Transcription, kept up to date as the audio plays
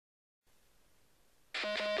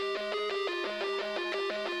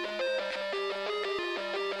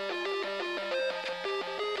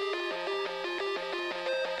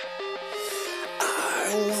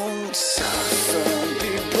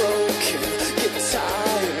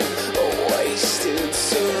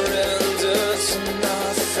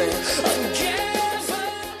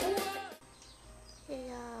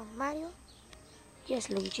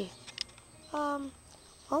Luigi. When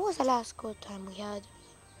was the last good time we had?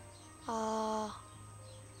 5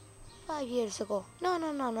 years ago. No,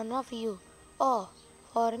 not for you. Oh,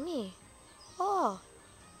 for me. Oh,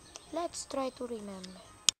 let's try to remember.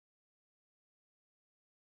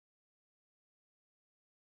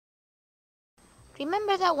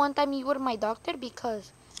 Remember that one time you were my doctor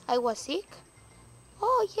because I was sick?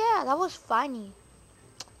 Oh yeah, that was funny.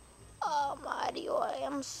 Oh Mario, I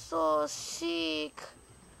am so sick.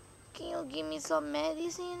 Can you give me some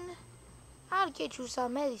medicine? I'll get you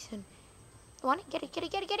some medicine. Want it? Get it, get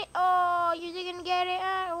it, get it, get it. Oh, you didn't get it.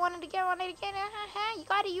 Want it again, want it again. You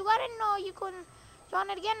got it, you got it. No, you couldn't. You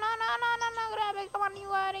want it again? No, no, no, no, no. Grab it. Come on, you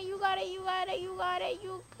got it, you got it, you got it, you got it,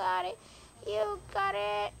 you got it. You got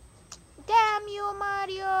it. Damn you,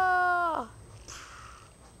 Mario.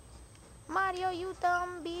 Mario, you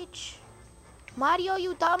dumb bitch. Mario,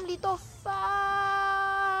 you dumb little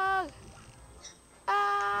fuck.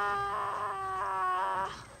 Ah.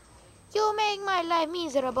 You make my life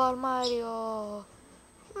miserable, Mario.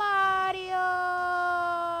 Mario.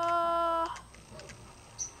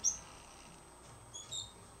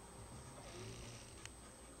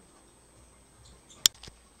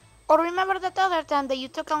 Or remember that other time that you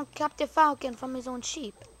took on Captain Falcon from his own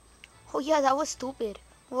sheep? Oh yeah, that was stupid.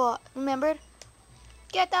 What? Remember?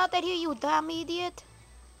 Get out of here, you dumb idiot.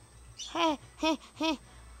 Heh, heh, heh.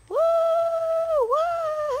 Woo!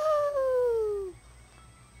 Woo!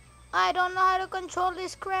 I don't know how to control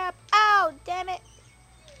this crap. Ow, damn it.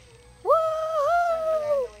 Woo!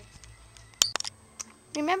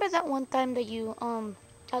 Remember that one time that you,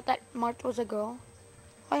 thought that Marth was a girl?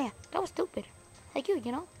 Oh yeah, that was stupid. Like you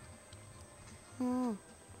know? Hmm.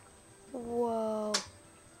 Whoa.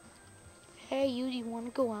 Hey, you, do you want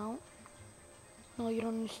to go out? No, you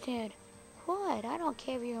don't understand. What? I don't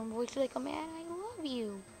care if your voice is like a man. I love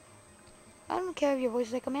you. I don't care if your voice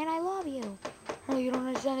is like a man. I love you. No, you don't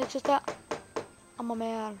understand. It's just that I'm a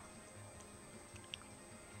man.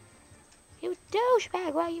 You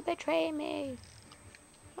douchebag. Why you betraying me?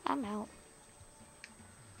 I'm out.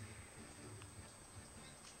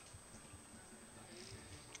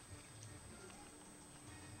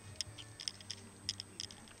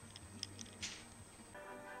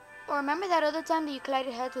 Or remember that other time that you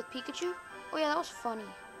collided heads with Pikachu? Oh yeah, that was funny.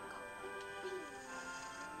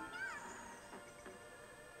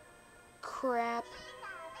 Crap.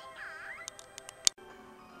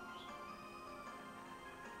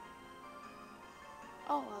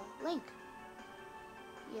 Oh, Link.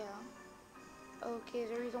 Yeah. Okay, is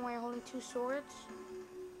there a reason why you're holding two swords?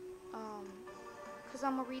 Because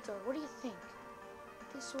I'm a retard. What do you think?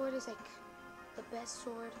 This sword is like the best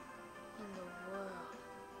sword in the world.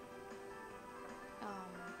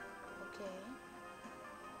 Okay.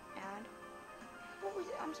 And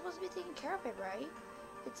I'm supposed to be taking care of it, right?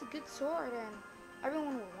 It's a good sword and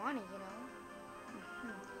everyone will want it, you know?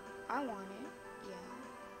 I want it, yeah.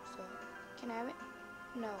 So, can I have it?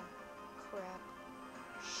 No. Crap.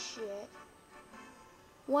 Shit.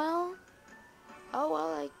 Well, oh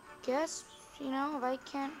well, I guess, you know, if I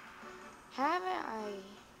can't have it, I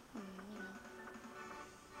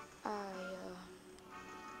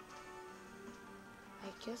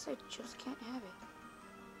guess I just can't have it.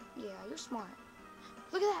 Yeah, you're smart.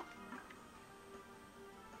 Look at that.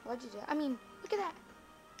 Why'd you do that? I mean, look at that.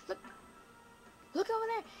 Look over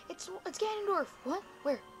there. It's Ganondorf. What?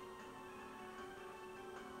 Where?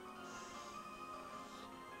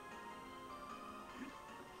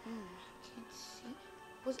 Can't see.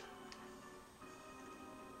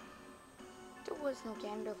 There was no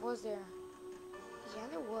Ganondorf, was there? Yeah,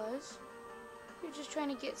 there was. You're just trying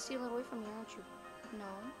to get steal it away from me, aren't you? No.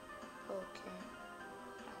 Okay.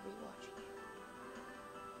 I'll be watching you.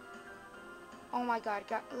 Oh my God!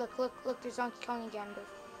 Look! There's Donkey Kong and Ganondorf.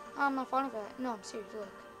 I'm not falling for that. No, I'm serious. Look.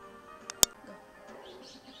 Go.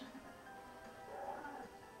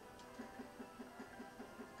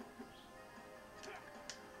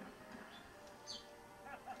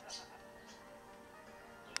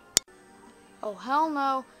 Oh hell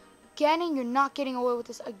no! Ganon, you're not getting away with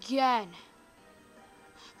this again.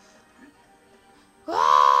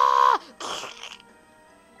 Ah!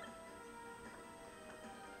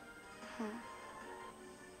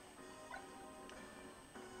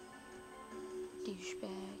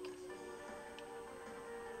 Douchebag.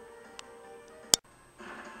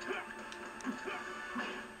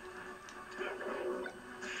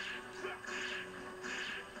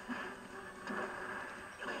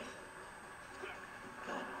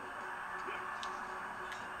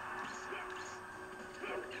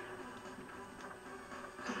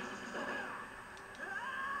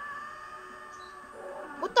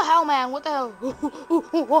 What the hell, man? What the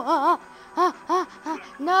hell?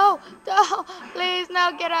 No, no, please,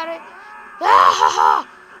 no, get out of here.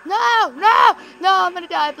 No, no, no, I'm gonna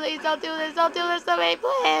die. Please don't do this. Don't do this to me,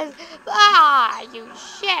 please. Ah, you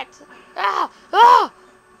shit. Ah, ah,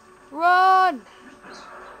 run.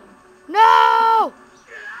 No.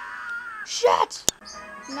 Shit.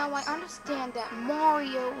 Now I understand that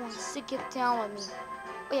Mario wants to get down with me.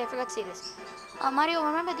 Oh yeah, I forgot to say this. Mario,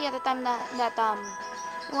 remember the other time that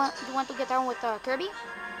you want to get down with Kirby?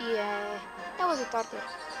 Yeah, that was retarded.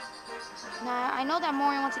 Now I know that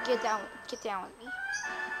Mario wants to get down with me,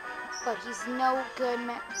 but he's no good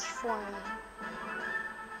match for me.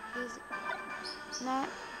 He's not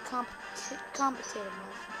competitive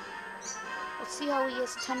enough. Let's see how he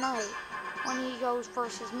is tonight when he goes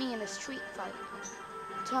versus me in a street fight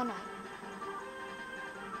tonight.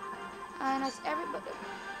 And as everybody.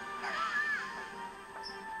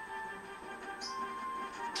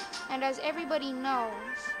 And as everybody knows,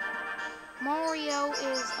 Mario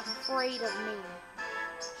is afraid of me.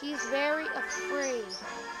 He's very afraid.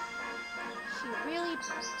 He really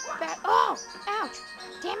bad. Oh, ouch!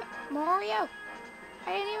 Damn it, Mario!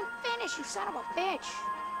 I didn't even finish, you son of a bitch!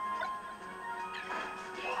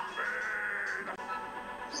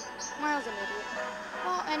 Mario's an idiot.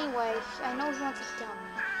 Well, anyway, I know he wants to tell me.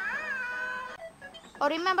 Oh,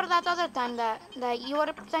 remember that other time that you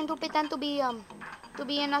were trying to pretend to be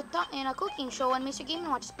in a cooking show in Mr. Game &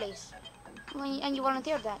 Watch's place, and you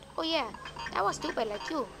volunteered that. Oh yeah, that was stupid, like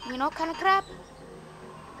you know, kind of crap.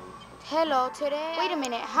 Hello, today. Wait a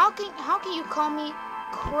minute, how can you call me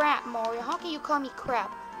crap, Mario? How can you call me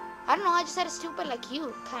crap? I don't know. I just said it's stupid, like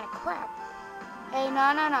you, kind of crap. Hey,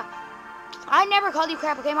 no. I never called you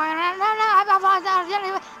crap, okay, Mario? No.